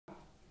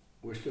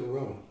We're still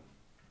rolling.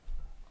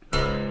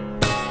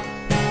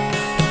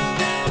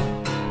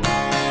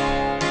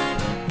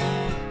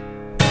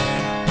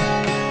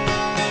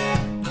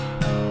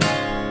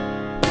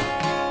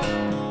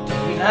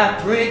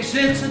 Daylight breaks,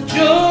 it's a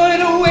joy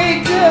to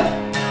wake up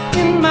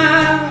in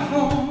my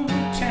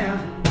hometown.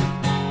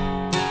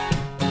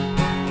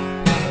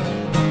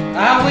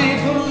 I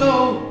wave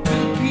hello to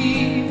the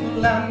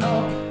people I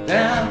know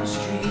down the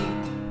street.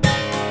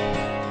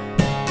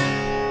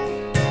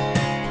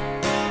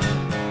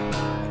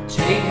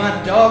 Take my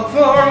dog for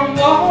a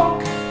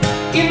walk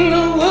in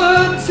the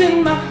woods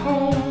in my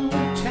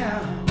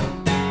hometown.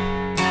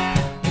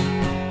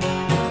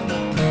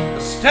 I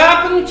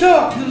stop and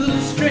talk to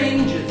the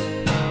strangers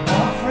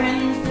or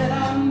friends that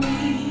I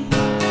meet.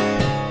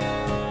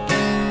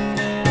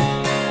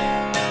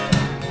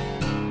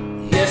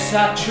 Yes,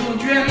 our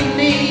children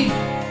need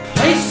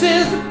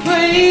places to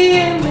play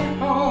in their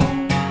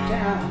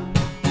hometown.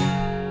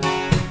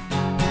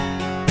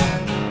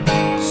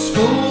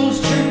 Schools,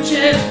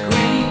 churches,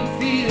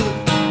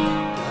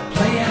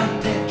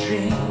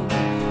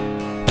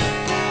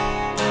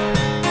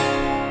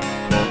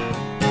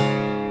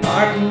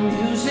 art and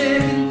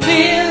music and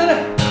theater,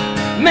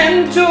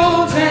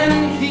 mentors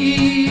and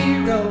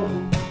heroes.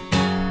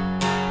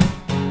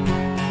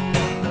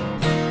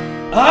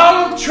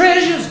 All the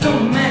treasures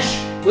don't mesh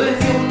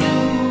with your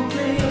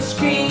nuclear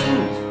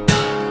schemes.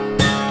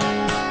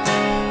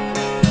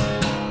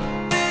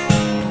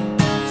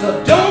 So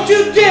don't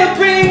you dare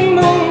bring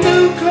more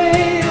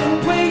nuclear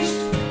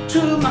waste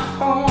to my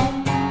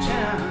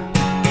hometown.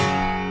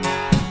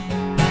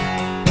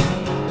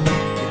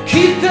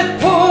 Keep that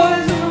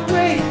poison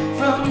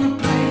from the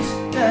place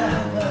that I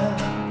love.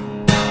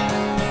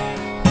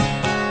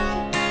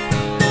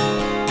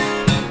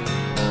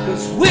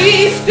 'Cause we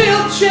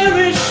still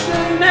cherish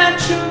the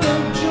natural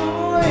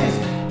joys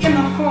in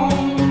the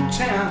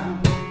hometown.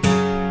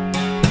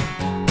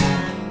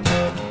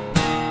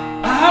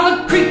 All the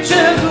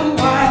creatures of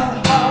wild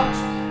hearts,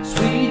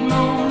 sweet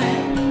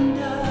moaning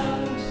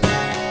doves.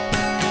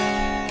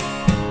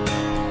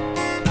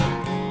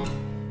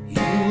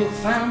 You will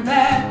find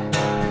that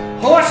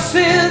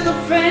horses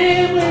are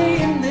family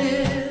in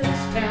this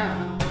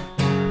town,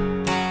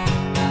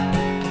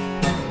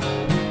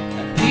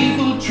 and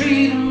people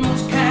treat them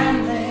as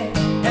kindly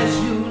as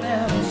you'll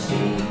ever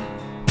see.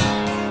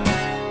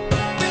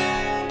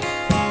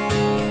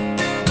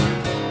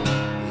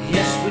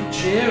 Yes, we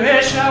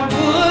cherish our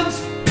woods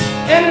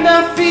and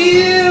our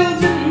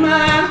fields in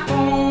my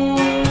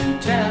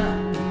hometown.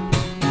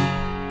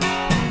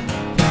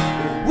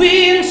 We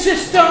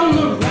insist on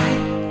the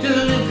right to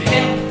live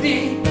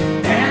healthy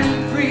and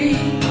free.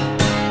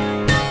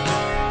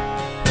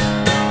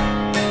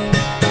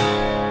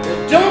 But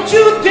don't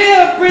you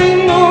dare bring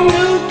more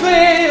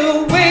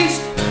nuclear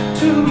waste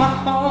to my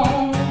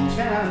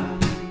hometown.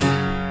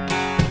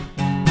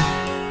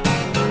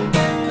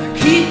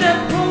 Keep that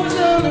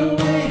poison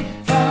away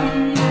from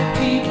the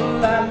people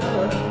I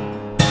love.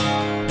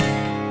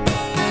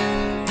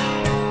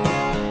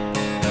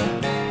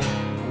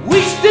 We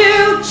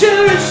still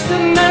cherish the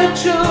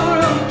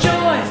natural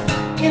joys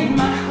in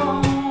my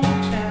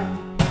hometown.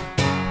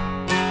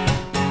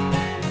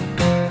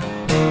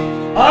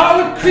 All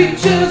the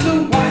creatures of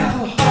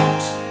wild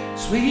hawks,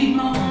 sweet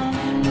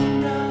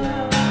moaning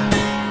doves.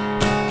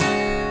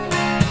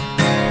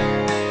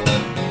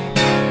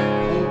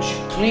 Won't you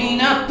clean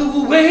up the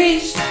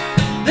waste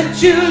that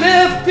you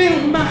left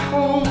in my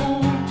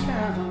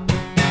hometown?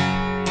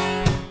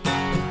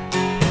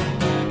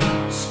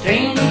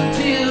 Stain the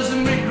tears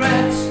and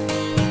regrets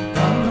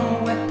from the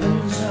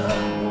weapons of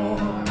war.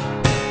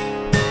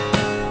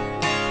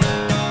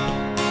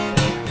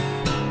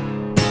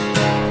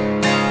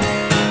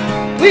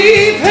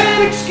 We've had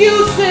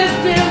excuses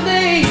till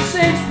day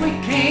since we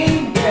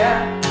came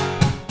here.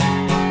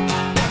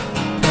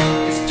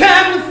 It's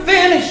time to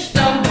finish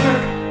the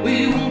work we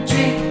won't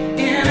take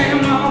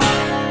anymore.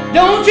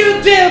 Don't you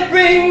dare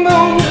bring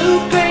more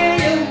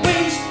nuclear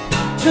waste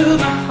to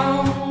my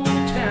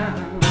hometown.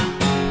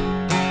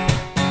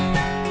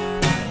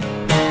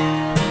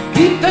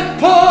 Keep that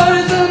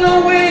poison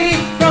away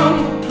from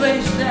the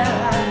place that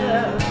I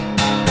love.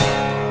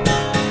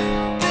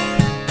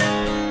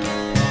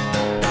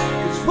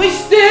 We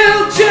still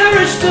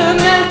cherish the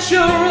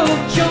natural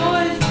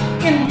joys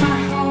in my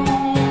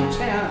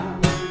hometown.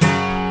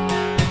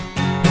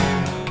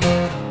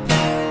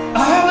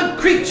 All the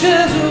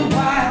creatures of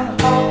wild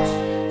hawks,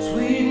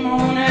 sweet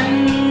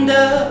moaning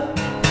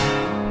doves.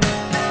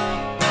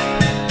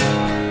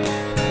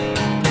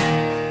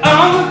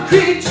 All the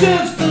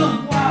creatures of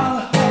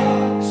wild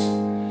hawks,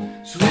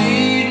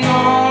 sweet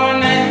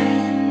moaning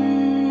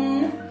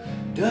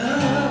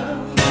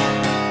doves.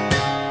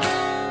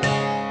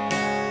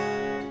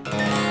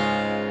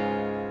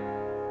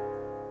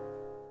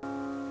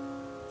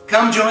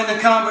 Come join the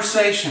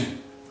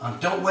conversation on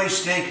Don't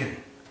Waste Aiken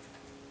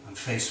on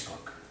Facebook.